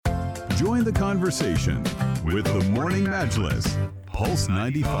Join the conversation with the Morning Majlis, Pulse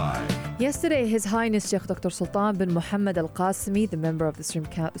 95. Yesterday, His Highness Sheikh Dr. Sultan bin Muhammad Al Qasimi, the member of the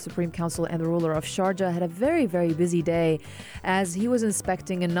Supreme Council and the ruler of Sharjah, had a very, very busy day as he was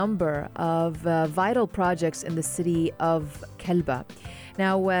inspecting a number of vital projects in the city of Kalba.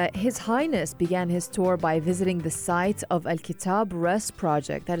 Now, His Highness began his tour by visiting the site of Al-Kitab Rest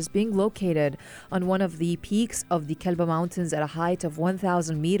Project that is being located on one of the peaks of the Kalba Mountains at a height of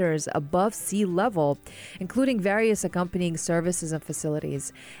 1,000 meters above sea level, including various accompanying services and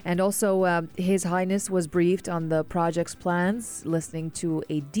facilities. And also, His Highness was briefed on the project's plans, listening to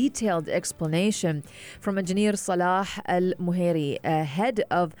a detailed explanation from Engineer Salah Al-Muhairi, head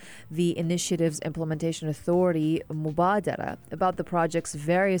of the initiative's implementation authority, Mubadara, about the project's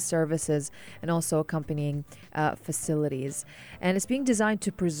various services and also accompanying facilities. And it's being designed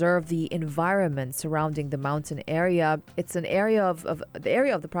to preserve the environment surrounding the mountain area. It's an area of the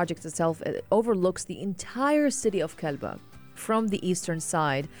area of the project itself. It overlooks the entire city of Kalba from the eastern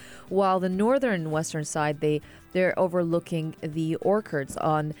side, while the northern western side, they're overlooking the orchards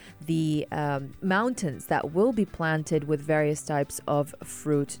on the mountains that will be planted with various types of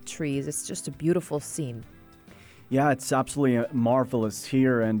fruit trees. It's just a beautiful scene. Yeah, it's absolutely marvelous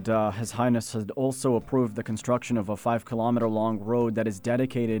here, and His Highness had also approved the construction of a 5-kilometer long road that is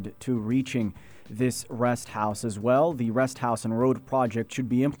dedicated to reaching this rest house as well. The rest house and road project should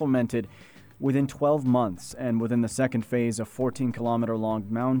be implemented within 12 months, and within the second phase, a 14-kilometer long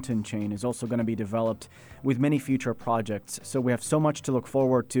mountain chain is also going to be developed with many future projects. So we have so much to look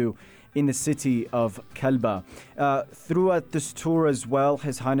forward to in the city of Kalba. Throughout this tour as well,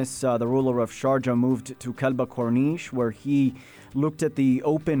 His Highness the ruler of Sharjah moved to Kalba Corniche, where he looked at the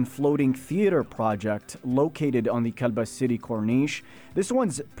open floating theater project located on the Kalba city Corniche. This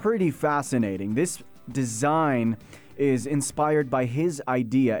one's pretty fascinating. This design is inspired by his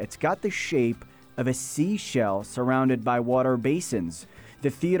idea. It's got the shape of a seashell surrounded by water basins. The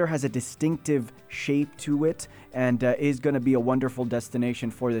theater has a distinctive shape to it and is going to be a wonderful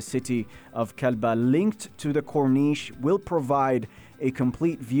destination for the city of Kalba. Linked to the Corniche, will provide a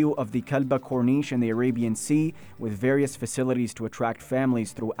complete view of the Kalba Corniche and the Arabian Sea, with various facilities to attract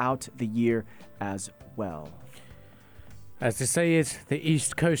families throughout the year as well. As they say it, the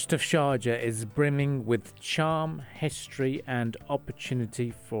east coast of Sharjah is brimming with charm, history and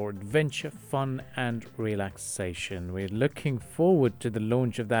opportunity for adventure, fun and relaxation. We're looking forward to the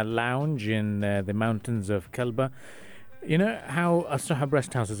launch of that lounge in the mountains of Kalba. You know how Al-Sahab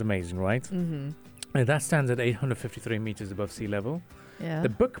Rest House is amazing, right? Mm-hmm. That stands at 853 meters above sea level. Yeah. The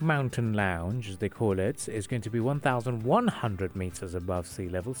Book Mountain Lounge, as they call it, is going to be 1,100 meters above sea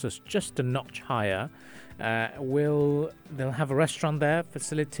level, so it's just a notch higher. They'll have a restaurant there,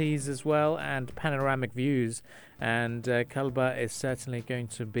 facilities as well, and panoramic views. And Kalba is certainly going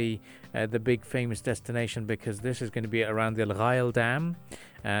to be the big famous destination, because this is going to be around the Al Ghail Dam,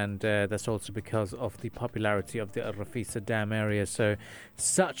 and that's also because of the popularity of the Al Rafisa Dam area. So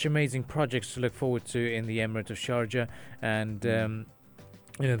such amazing projects to look forward to in the Emirate of Sharjah, and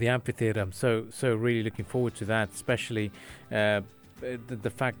the amphitheater. I'm so really looking forward to that, especially the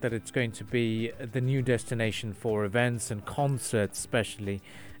fact that it's going to be the new destination for events and concerts, especially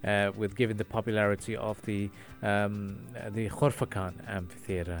with given the popularity of the Khorfakan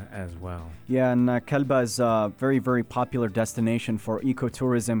amphitheater as well. Yeah, and Kalba is a very, very popular destination for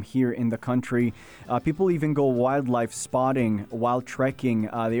ecotourism here in the country. People even go wildlife spotting while trekking.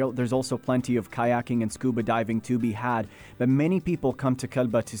 There's also plenty of kayaking and scuba diving to be had. But many people come to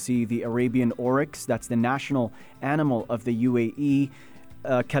Kalba to see the Arabian oryx. That's the national animal of the UAE.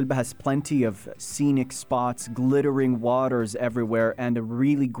 Kalba has plenty of scenic spots, glittering waters everywhere, and a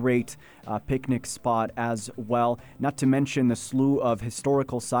really great picnic spot as well. Not to mention the slew of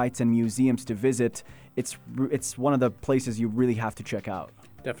historical sites and museums to visit. It's one of the places you really have to check out.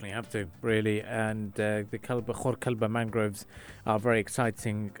 Definitely have to, really. And the Khor Kalba mangroves are a very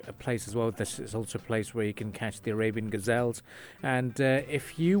exciting place as well. This is also a place where you can catch the Arabian gazelles. And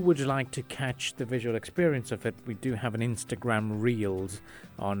if you would like to catch the visual experience of it, we do have an Instagram Reels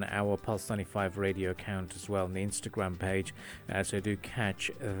on our Pulse 95 radio account as well, on the Instagram page. So do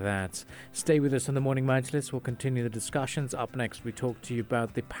catch that. Stay with us on the Morning Majlis. We'll continue the discussions. Up next, we talk to you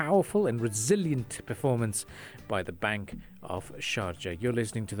about the powerful and resilient performance by the Bank of Sharjah. You're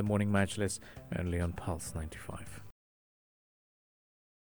listening to the Morning Majlis only on Pulse 95.